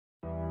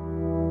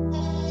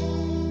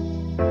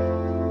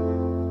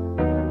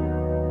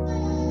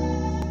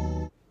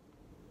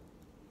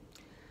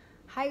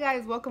Hi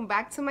guys, welcome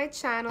back to my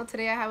channel.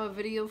 Today I have a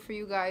video for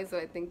you guys that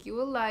I think you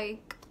will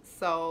like.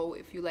 So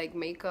if you like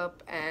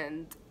makeup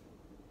and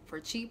for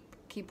cheap,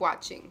 keep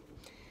watching.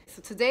 So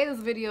today this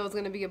video is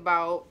going to be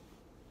about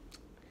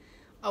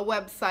a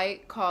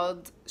website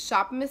called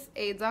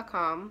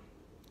shopmissa.com,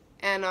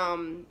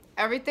 and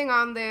everything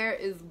on there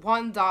is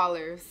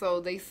 $1.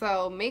 So they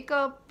sell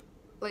makeup,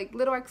 like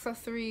little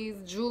accessories,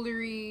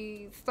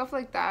 jewelry, stuff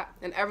like that,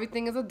 and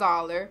everything is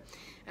 $1.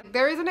 And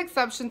there is an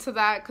exception to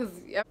that because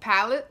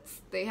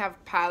palettes, they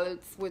have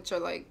palettes which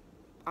are like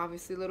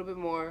obviously a little bit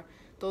more.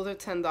 Those are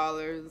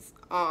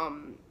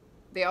 $10.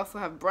 They also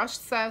have brush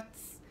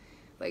sets,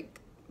 like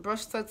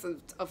brush sets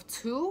of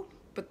 2,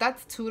 but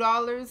that's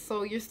 $2.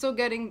 So you're still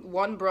getting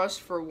one brush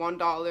for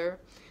 $1,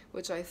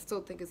 which I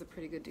still think is a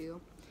pretty good deal.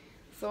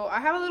 So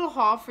I have a little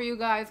haul for you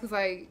guys because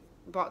I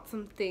bought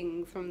some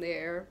things from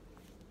there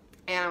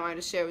and I wanted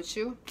to share with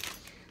you.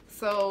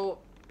 So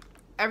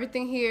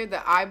everything here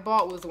that I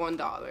bought was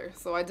 $1,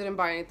 so I didn't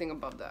buy anything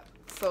above that.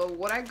 So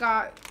what I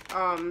got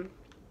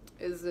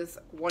is this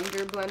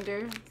Wonder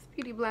Blender, it's a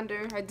beauty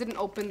blender. I didn't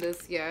open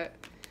this yet,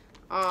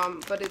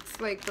 but it's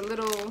like the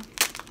little,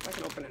 I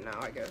can open it now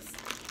I guess.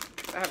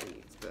 I haven't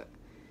used it.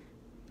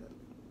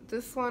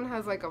 This one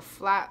has like a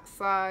flat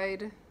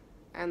side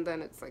and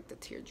then it's like the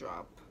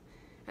teardrop.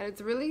 And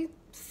it's really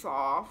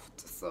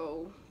soft,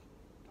 so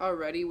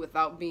already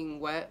without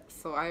being wet,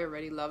 so I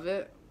already love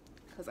it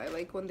because I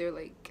like when they're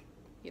like,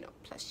 you know,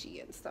 plushy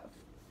and stuff.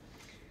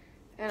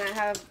 And I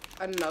have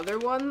another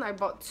one. I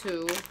bought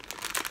 2,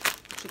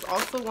 which is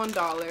also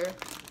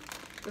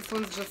 $1. This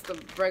one's just a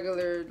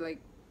regular like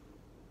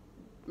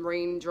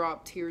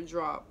raindrop,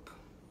 teardrop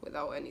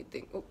without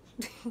anything. Oh.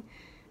 And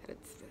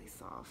it's really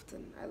soft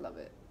and I love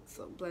it.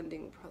 So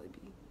blending will probably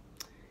be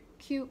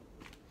cute.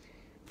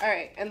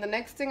 Alright, and the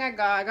next thing I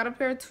got a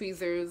pair of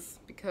tweezers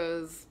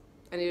because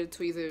I needed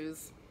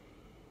tweezers.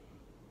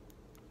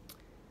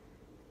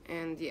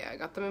 And yeah, I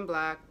got them in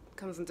black.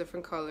 Comes in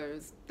different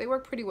colors. They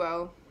work pretty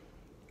well.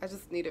 I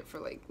just need it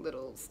for like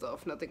little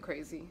stuff, nothing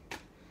crazy.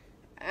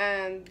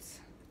 And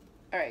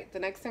alright, the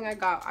next thing I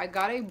got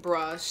a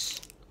brush.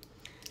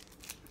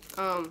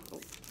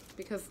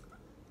 Because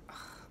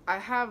I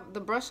have the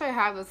brush I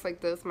have that's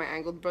like this, my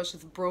angled brush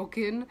is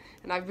broken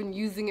and I've been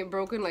using it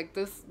broken like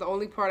this. The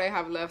only part I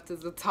have left is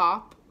the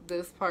top,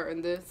 this part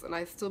and this, and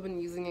I've still been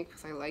using it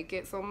because I like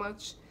it so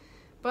much.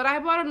 But I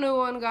bought a new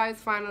one, guys,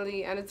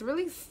 finally, and it's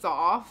really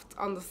soft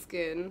on the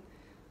skin.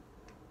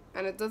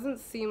 And it doesn't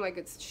seem like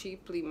it's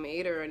cheaply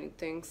made or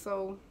anything,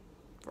 so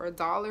for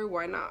 $1,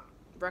 why not?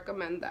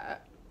 Recommend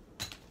that.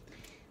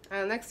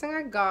 And the next thing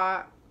I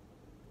got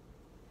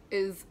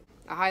is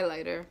a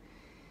highlighter.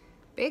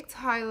 Baked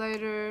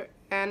highlighter,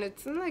 and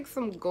it's in like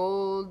some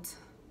gold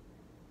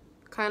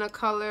kind of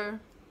color.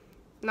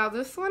 Now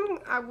this one,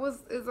 I'm a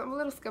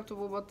little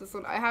skeptical about this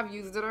one. I have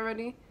used it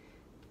already,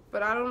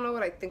 but I don't know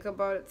what I think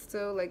about it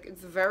still. Like,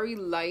 it's very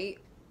light.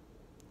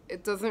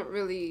 It doesn't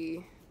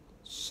really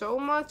show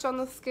much on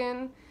the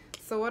skin.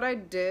 So what I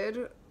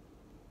did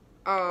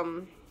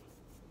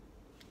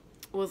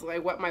was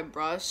like wet my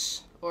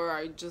brush, or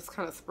I just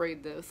kind of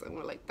sprayed this and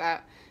went like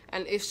that,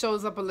 and it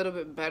shows up a little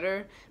bit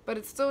better, but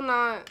it's still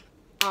not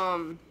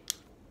my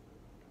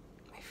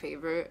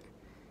favorite,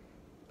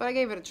 but I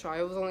gave it a try.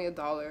 It was only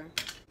 $1.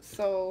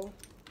 So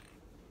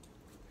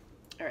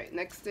alright,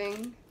 next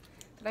thing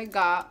that I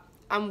got,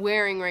 I'm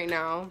wearing right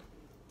now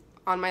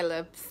on my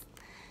lips,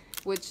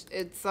 which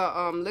it's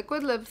a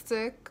liquid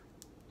lipstick.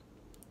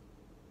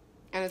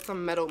 And it's a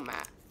metal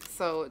matte,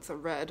 so it's a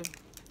red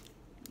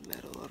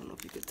metal. I don't know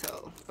if you could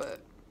tell, but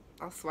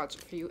I'll swatch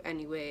it for you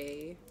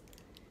anyway.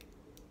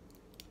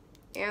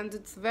 And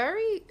it's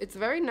very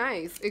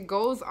nice. It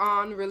goes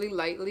on really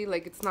lightly,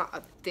 like it's not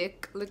a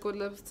thick liquid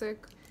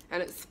lipstick,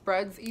 and it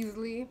spreads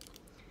easily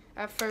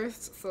at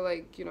first. So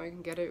like, you know, you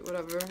can get it,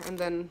 whatever, and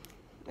then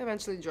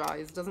eventually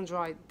dries. It doesn't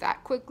dry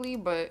that quickly,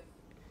 but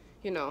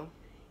you know,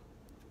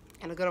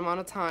 in a good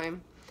amount of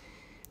time.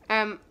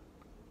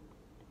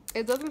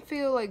 It doesn't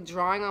feel like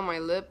drawing on my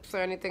lips or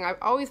anything. I've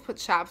always put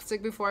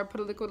chapstick before I put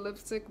a liquid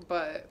lipstick,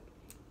 but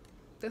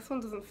this one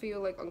doesn't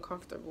feel like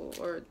uncomfortable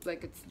or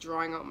like it's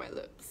drawing on my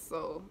lips.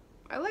 So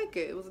I like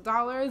it. It was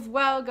 $1 as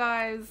well,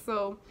 guys.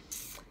 So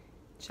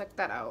check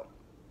that out.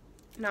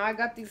 Now I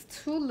got these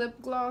 2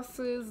 lip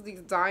glosses, these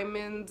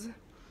diamond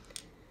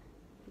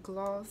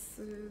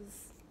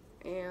glosses,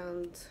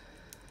 and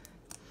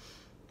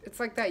it's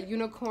like that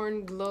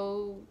unicorn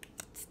glow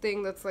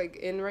thing that's like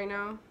in right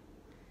now.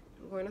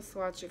 I'm going to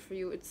swatch it for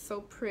you. It's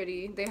so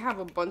pretty. They have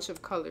a bunch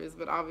of colors,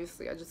 but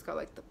obviously I just got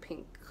like the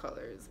pink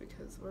colors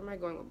because where am I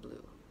going with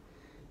blue?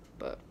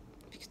 But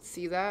if you can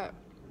see that,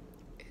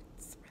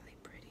 it's really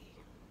pretty.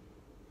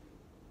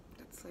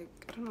 It's like,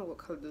 I don't know what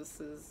color this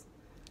is.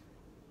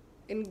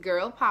 In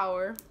girl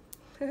power.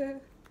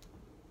 I'm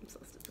so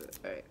stupid.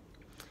 Alright.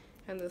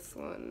 And this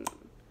one is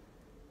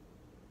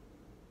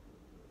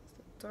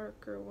the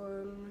darker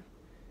one.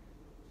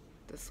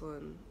 This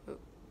one, oh,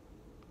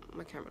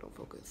 my camera don't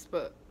focus,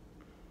 but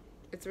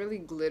it's really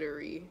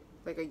glittery,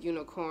 like a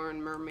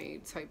unicorn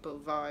mermaid type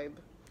of vibe,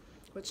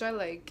 which I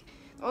like.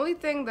 Only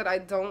thing that I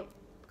don't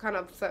kind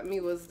of upset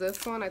me was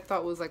this one. I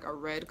thought was like a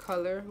red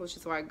color, which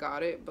is why I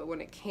got it. But when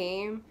it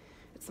came,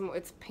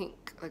 it's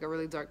pink, like a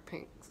really dark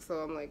pink. So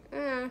I'm like,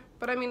 eh.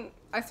 But I mean,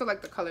 I still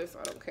like the color, so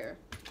I don't care.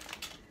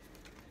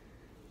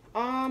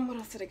 What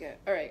else did I get?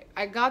 All right,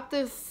 I got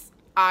this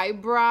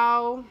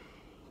eyebrow.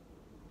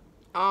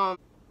 So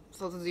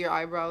to do your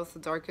eyebrows, to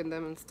darken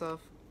them and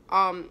stuff.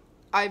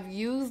 I've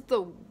used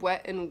the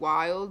Wet n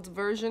Wild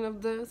version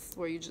of this,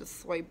 where you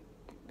just swipe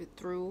it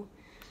through.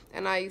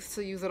 And I used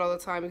to use it all the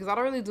time because I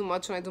don't really do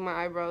much when I do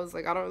my eyebrows.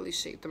 Like, I don't really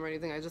shape them or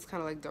anything. I just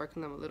kind of like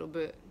darken them a little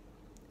bit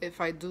if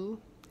I do.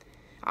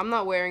 I'm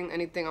not wearing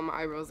anything on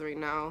my eyebrows right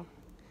now.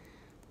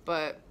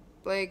 But,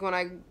 like, when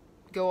I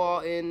go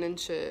all in and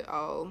shit,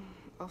 I'll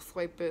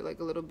swipe it like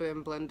a little bit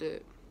and blend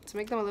it to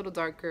make them a little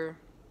darker.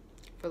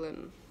 Fill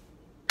in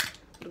a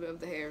little bit of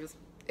the hairs.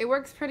 It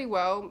works pretty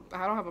well.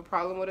 I don't have a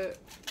problem with it.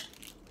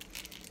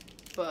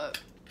 But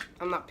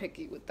I'm not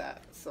picky with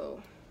that,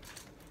 so...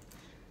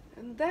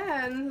 And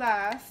then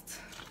last,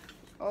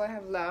 all I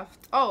have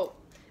left, oh,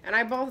 and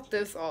I bought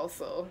this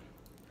also.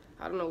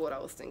 I don't know what I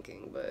was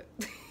thinking, but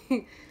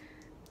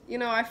you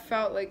know, I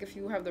felt like if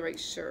you have the right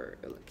shirt,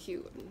 it look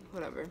cute and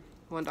whatever.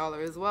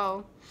 $1 as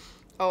well.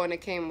 Oh, and it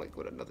came like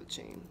with another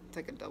chain. It's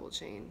like a double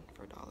chain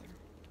for $1.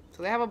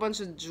 So they have a bunch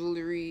of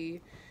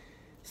jewelry,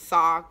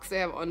 socks, they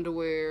have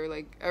underwear,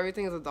 like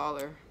everything is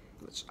 $1,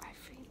 which I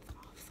think is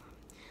awesome.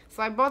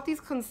 So I bought these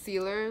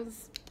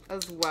concealers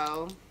as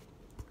well.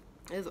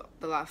 Is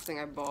the last thing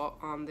I bought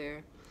on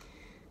there,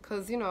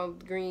 because you know,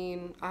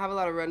 green, I have a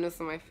lot of redness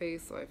on my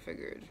face, so I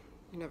figured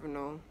you never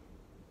know.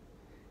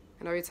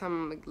 And every time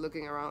I'm like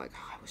looking around like,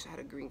 oh, I wish I had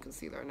a green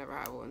concealer, I never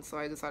had one, so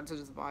I decided to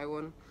just buy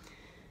one.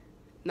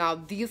 Now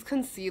these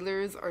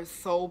concealers are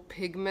so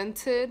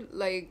pigmented,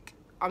 like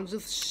I'm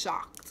just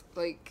shocked,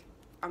 like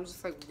I'm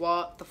just like,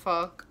 what the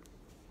fuck.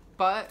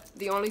 But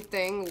the only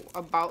thing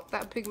about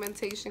that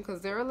pigmentation,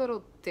 because they're a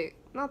little thick,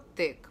 not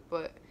thick,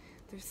 but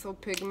they're so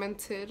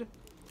pigmented.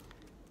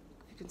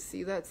 You can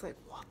see that, it's like,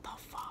 what the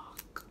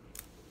fuck?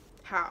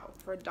 How?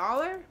 For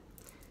 $1?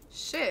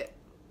 Shit.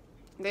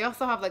 They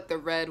also have like the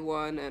red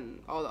one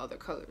and all the other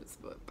colors,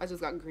 but I just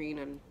got green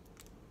and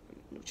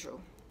neutral.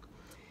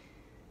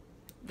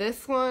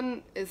 This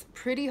one is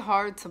pretty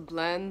hard to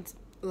blend.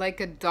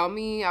 Like a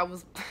dummy, I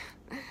was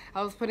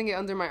putting it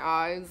under my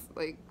eyes,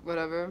 like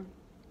whatever.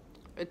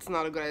 It's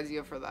not a good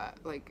idea for that.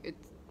 Like,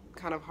 it's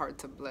kind of hard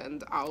to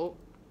blend out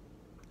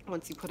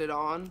once you put it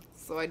on,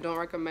 so I don't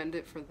recommend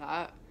it for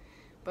that.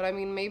 But I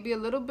mean, maybe a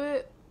little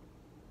bit,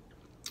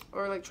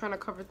 or like trying to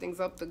cover things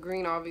up. The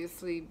green,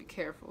 obviously, be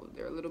careful.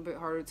 They're a little bit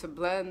harder to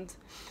blend.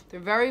 They're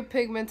very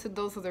pigmented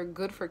though, so they're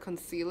good for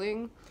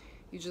concealing.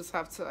 You just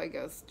have to, I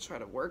guess, try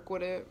to work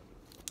with it.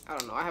 I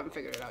don't know, I haven't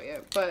figured it out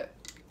yet. But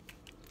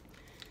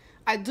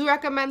I do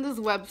recommend this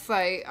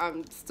website.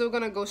 I'm still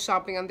gonna go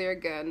shopping on there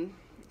again.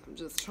 I'm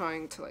just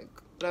trying to like,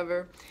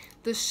 whatever.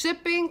 The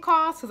shipping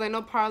cost, because I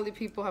know probably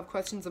people have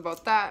questions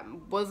about that,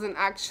 wasn't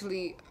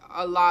actually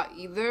a lot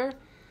either.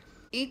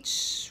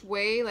 Each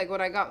way, like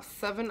when I got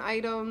 7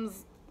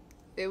 items,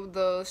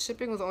 the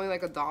shipping was only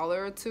like $1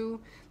 or $2.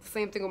 The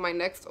same thing with my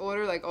next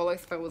order, like all I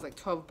spent was like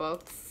 12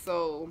 bucks.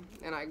 So,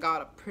 and I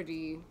got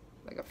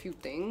a few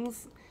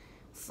things.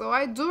 So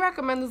I do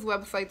recommend this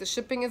website. The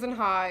shipping isn't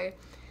high.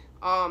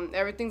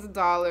 Everything's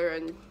 $1,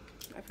 and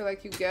I feel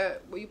like you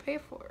get what you pay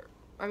for.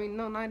 I mean,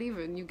 no, not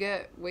even. You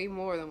get way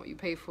more than what you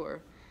pay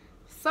for.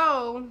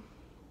 So,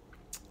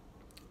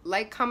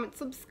 like, comment,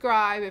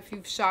 subscribe if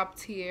you've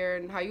shopped here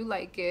and how you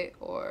like it,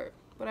 or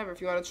whatever,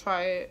 if you want to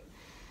try it.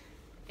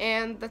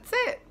 And that's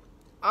it.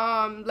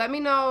 Let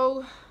me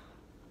know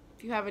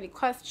if you have any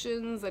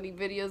questions, any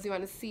videos you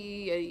want to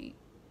see, any,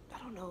 I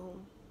don't know,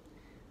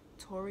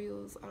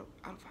 tutorials. I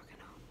don't fucking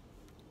know.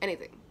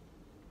 Anything.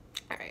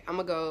 Alright, I'm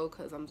gonna go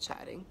because I'm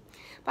chatting.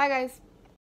 Bye, guys.